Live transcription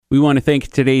We want to thank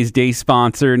today's day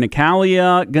sponsor,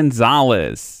 Nicalea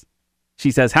Gonzalez. She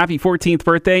says, happy 14th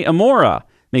birthday, Amora.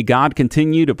 May God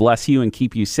continue to bless you and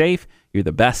keep you safe. You're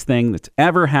the best thing that's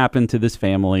ever happened to this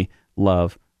family.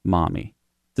 Love, Mommy.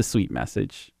 It's a sweet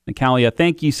message. Nicalea,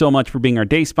 thank you so much for being our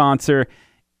day sponsor.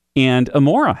 And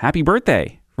Amora, happy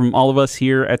birthday from all of us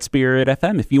here at Spirit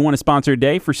FM. If you want to sponsor a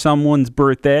day for someone's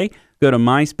birthday, go to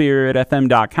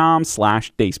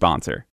myspiritfm.com/day sponsor.